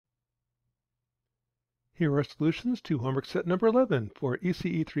Here are solutions to homework set number 11 for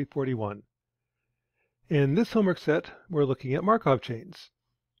ECE 341. In this homework set, we're looking at Markov chains.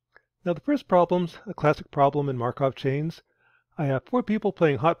 Now the first problem's a classic problem in Markov chains. I have 4 people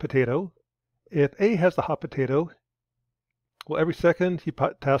playing hot potato. If A has the hot potato, well, every second he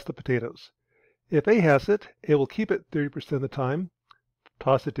passes the potatoes. If A has it, A will keep it 30% of the time,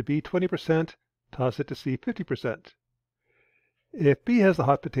 toss it to B 20%, toss it to C 50%. If B has the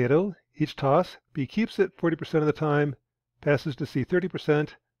hot potato, each toss, B keeps it 40% of the time, passes to C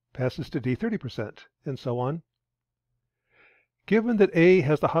 30%, passes to D 30%, and so on. Given that A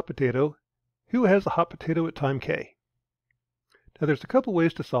has the hot potato, who has the hot potato at time K? Now there's a couple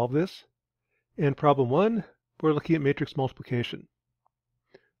ways to solve this. In problem 1, we're looking at matrix multiplication.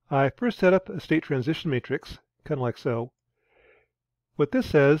 I first set up a state transition matrix, kind of like so. What this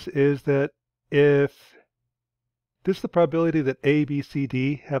says is that if this is the probability that A, B, C,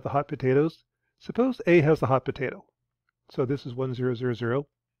 D have the hot potatoes. Suppose A has the hot potato. So this is 1, 0, 0, 0.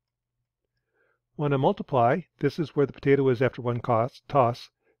 When I multiply, this is where the potato is after one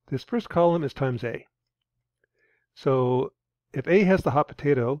toss. This first column is times A. So if A has the hot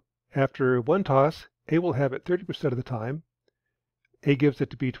potato, after one toss, A will have it 30% of the time. A gives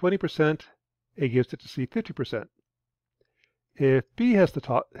it to B 20%. A gives it to C 50%. If B has the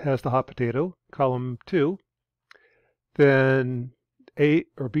hot potato, column 2, then A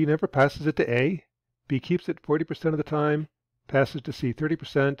or B never passes it to A. B keeps it 40% of the time, passes to C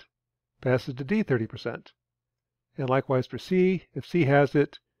 30%, passes to D 30%. And likewise for C, if C has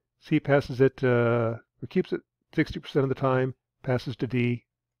it, C passes it or keeps it 60% of the time, passes to D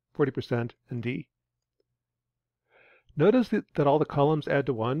 40%, and D. Notice that all the columns add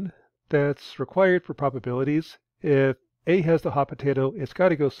to 1. That's required for probabilities. If A has the hot potato, it's got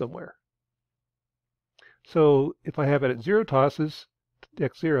to go somewhere. So if I have it at 0 tosses,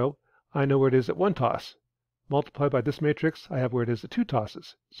 x0, I know where it is at 1 toss. Multiply by this matrix, I have where it is at 2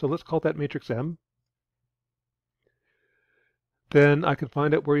 tosses. So let's call that matrix M. Then I can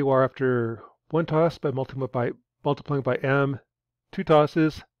find out where you are after 1 toss by multiplying by M, 2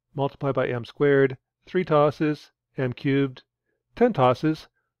 tosses, multiply by M squared, 3 tosses, M cubed, 10 tosses,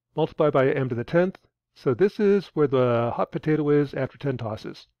 multiply by M to the 10th. So this is where the hot potato is after 10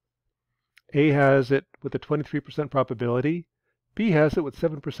 tosses. A has it with a 23% probability, B has it with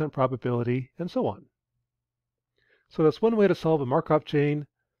 7% probability, and so on. So that's one way to solve a Markov chain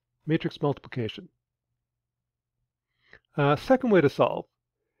matrix multiplication. Second way to solve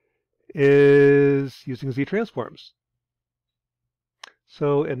is using Z-transforms.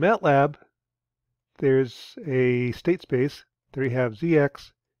 So in MATLAB, there's a state space. There you have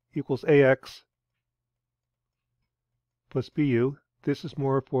Zx equals Ax plus Bu. This is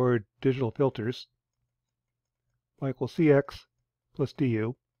more for digital filters. Y equals Cx plus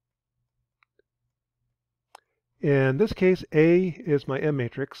Du. In this case, A is my M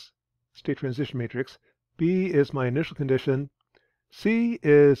matrix, state transition matrix. B is my initial condition. C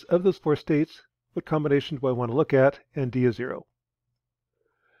is, of those 4 states, what combination do I want to look at? And D is 0.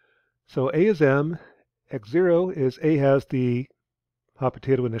 So A is M. X0 is A has the hot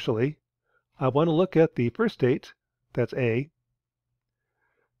potato initially. I want to look at the first state. That's A.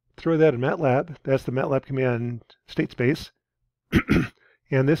 Throw that in MATLAB. That's the MATLAB command state space.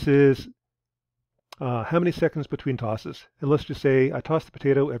 And this is how many seconds between tosses. And let's just say I toss the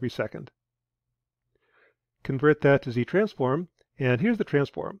potato every second. Convert that to Z-transform. And here's the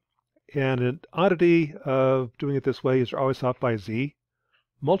transform. And an oddity of doing it this way is you're always off by Z.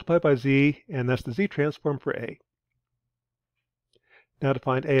 Multiply by Z, and that's the Z-transform for A. Now to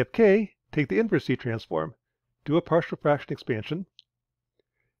find A of K, take the inverse Z-transform. Do a partial fraction expansion.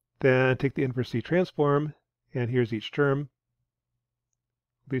 Then take the inverse Z-transform, and here's each term.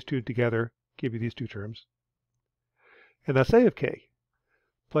 These two together give you these 2 terms. And that's A of K.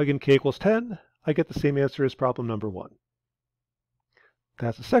 Plug in K equals 10, I get the same answer as problem number 1.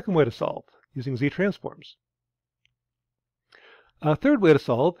 That's the second way to solve, using Z-transforms. A third way to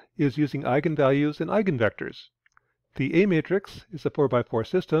solve is using eigenvalues and eigenvectors. The A matrix is a 4x4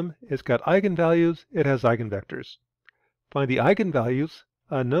 system. It's got eigenvalues, it has eigenvectors. Find the eigenvalues.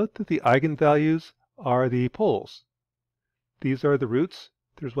 Note that the eigenvalues are the poles. These are the roots.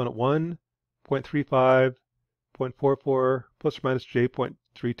 There's one at 1, 0.35, 0.44, plus or minus j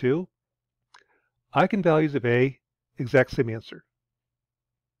 0.32. Eigenvalues of A, exact same answer.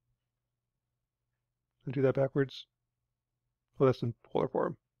 I'll do that backwards. Well, that's in polar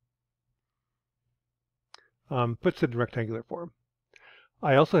form. Puts it in rectangular form.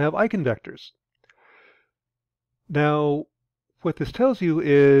 I also have eigenvectors. Now, what this tells you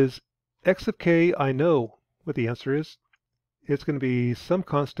is x of k, I know what the answer is. It's going to be some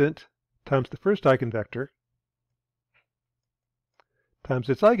constant times the first eigenvector times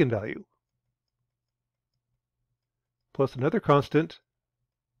its eigenvalue plus another constant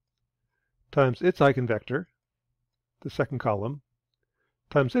times its eigenvector, the second column,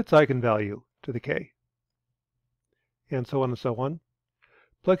 times its eigenvalue to the k, and so on and so on.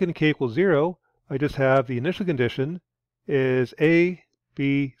 Plug in k equals 0, I just have the initial condition is a,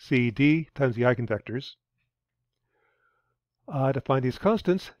 b, c, d times the eigenvectors. To find these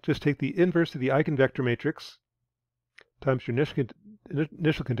constants, just take the inverse of the eigenvector matrix times your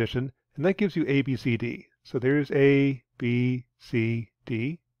initial condition, and that gives you a, b, c, d. So there's a, b, c,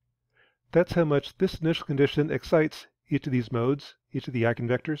 d. That's how much this initial condition excites each of these modes, each of the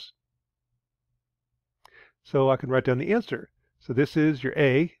eigenvectors. So I can write down the answer. So this is your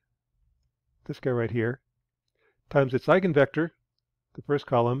a, this guy right here, times its eigenvector, the first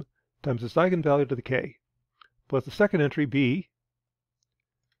column, times its eigenvalue to the k, plus the second entry, b,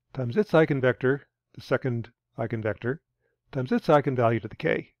 times its eigenvector, the second eigenvector, times its eigenvalue to the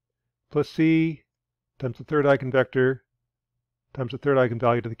k, plus c, times the third eigenvector, times the third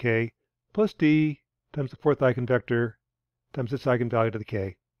eigenvalue to the k, plus d, times the fourth eigenvector, times its eigenvalue to the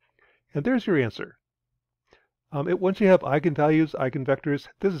k. And there's your answer. Once you have eigenvalues, eigenvectors,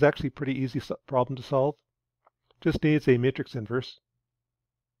 this is actually a pretty easy problem to solve. Just needs a matrix inverse.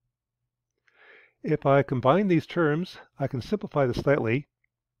 If I combine these terms, I can simplify this slightly.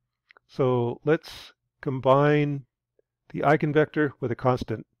 So let's combine the eigenvector with a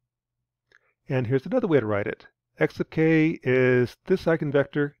constant. And here's another way to write it. X of k is this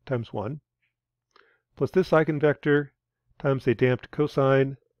eigenvector times 1, plus this eigenvector times a damped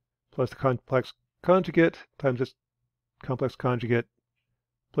cosine, plus the complex conjugate times its complex conjugate,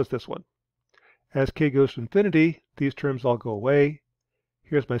 plus this one. As k goes to infinity, these terms all go away.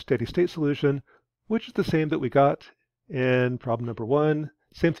 Here's my steady state solution, which is the same that we got in problem number 1.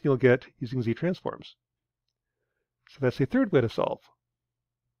 Same thing you'll get using Z transforms. So that's a third way to solve.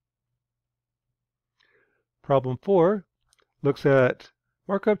 Problem 4 looks at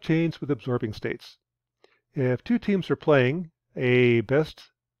Markov chains with absorbing states. If two teams are playing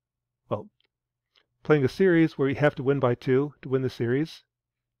playing a series where you have to win by 2 to win the series,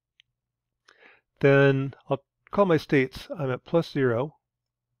 then I'll call my states. I'm at plus 0,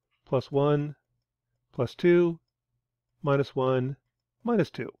 plus 1, plus 2, minus 1,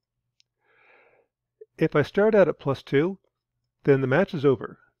 minus 2. If I start out at plus 2, then the match is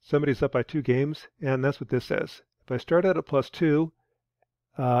over. Somebody's up by 2 games, and that's what this says. If I start out at plus 2,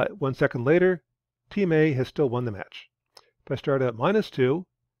 1 second later, Team A has still won the match. If I start at minus 2,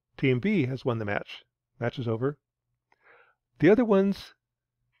 Team B has won the match. Match is over. The other ones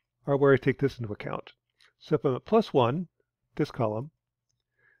are where I take this into account. So if I'm at plus 1, this column,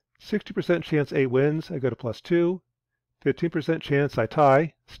 60% chance A wins, I go to plus 2. 15% chance I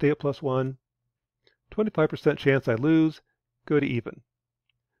tie, stay at plus 1. 25% chance I lose, go to even.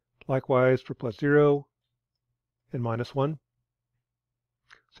 Likewise for plus 0 and minus 1.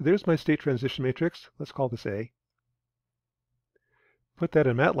 So there's my state transition matrix. Let's call this A. Put that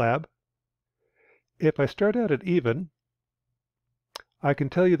in MATLAB. If I start out at even, I can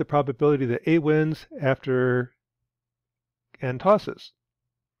tell you the probability that A wins after n tosses.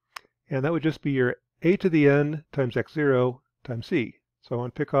 And that would just be your A to the n times x0 times c. So I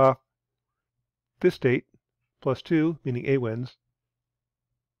want to pick off this state, plus 2, meaning A wins.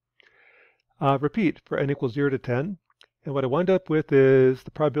 Repeat for n equals 0 to 10. And what I wind up with is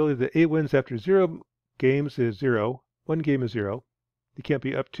the probability that A wins after 0 games is 0. 1 game is 0. You can't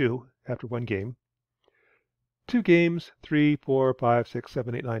be up 2 after 1 game. 2 games, 3, 4, 5, 6,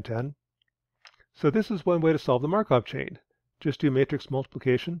 7, 8, 9, 10. So this is one way to solve the Markov chain. Just do matrix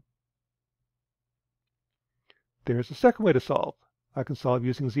multiplication. There's a second way to solve. I can solve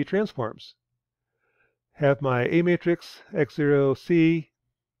using Z transforms. Have my A matrix, x0, c.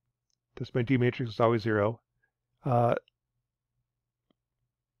 This my D matrix is always 0. 1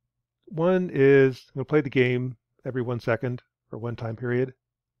 is, I'm going to play the game every 1 second or 1 time period.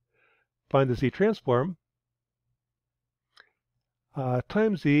 Find the Z transform.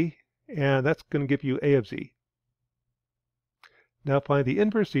 Times Z, and that's going to give you A of Z. Now find the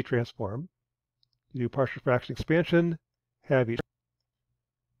inverse Z transform. You do partial fraction expansion, have each,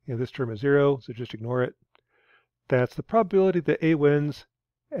 this term is 0, so just ignore it. That's the probability that A wins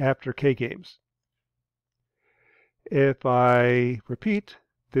after K games. If I repeat,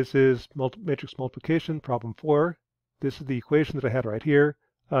 this is matrix multiplication, problem 4. This is the equation that I had right here.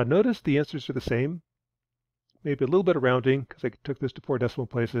 Notice the answers are the same. Maybe a little bit of rounding because I took this to 4 decimal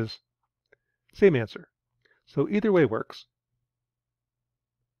places. Same answer. So either way works.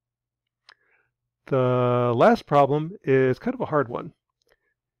 The last problem is kind of a hard one.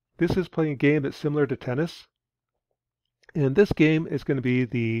 This is playing a game that's similar to tennis. In this game, it's going to be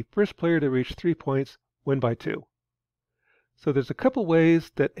the first player to reach 3 points win by 2. So there's a couple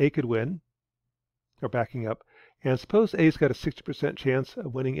ways that A could win, or backing up. And suppose A's got a 60% chance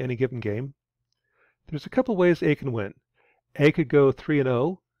of winning any given game. There's a couple ways A can win. A could go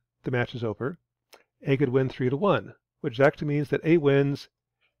 3-0, the match is over. A could win 3-1, which actually means that A wins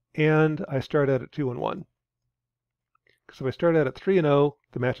and I start out at 2-1. So if I start out at 3-0,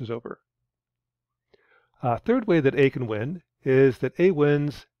 the match is over. Third way that A can win is that A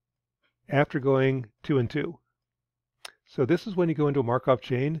wins after going 2-2. So this is when you go into a Markov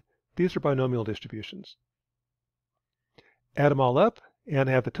chain. These are binomial distributions. Add them all up and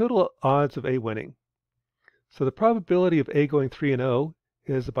have the total odds of A winning. So the probability of A going 3-0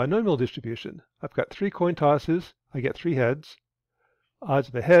 is a binomial distribution. I've got 3 coin tosses. I get 3 heads. Odds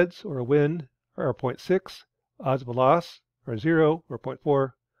of a heads or a win are 0.6. Odds of a loss are 0 or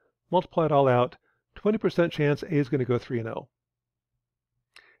 0.4. Multiply it all out. 20% chance A is going to go 3-0.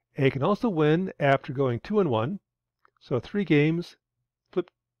 A can also win after going 2-1. So 3 games,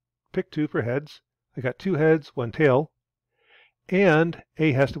 pick 2 for heads. I got 2 heads, 1 tail. And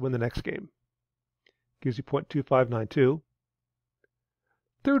A has to win the next game. Gives you 0.2592.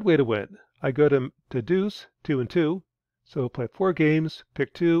 Third way to win, I go to deuce, 2-2. So play 4 games,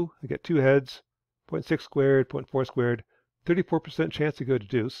 pick 2. I get 2 heads, 0.6 squared, 0.4 squared. 34% chance to go to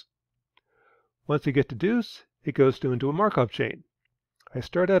deuce. Once I get to deuce, it goes into a Markov chain. I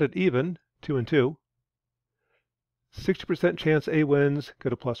start out at even, 2-2. 60% chance A wins, go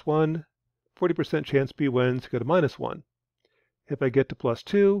to +1. 40% chance B wins, go to -1. If I get to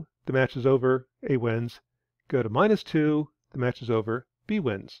 +2, the match is over, A wins. Go to -2, the match is over, B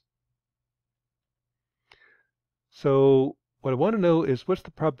wins. So what I want to know is what's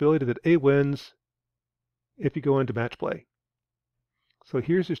the probability that A wins if you go into match play. So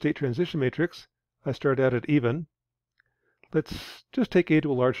here's your state transition matrix. I start out at even. Let's just take A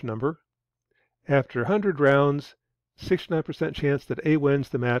to a large number. After 100 rounds, 69% chance that A wins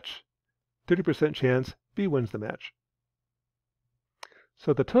the match, 30% chance B wins the match.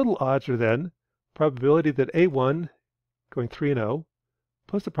 So the total odds are then probability that A won going 3-0,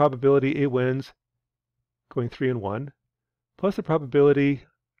 plus the probability A wins going 3-1, plus the probability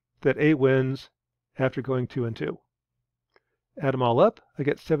that A wins after going 2-2. Add them all up, I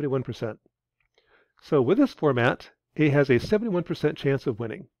get 71%. So with this format, A has a 71% chance of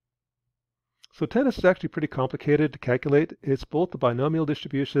winning. So tennis is actually pretty complicated to calculate. It's both a binomial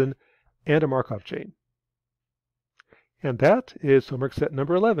distribution and a Markov chain. And that is homework set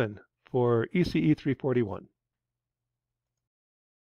number 11 for ECE 341.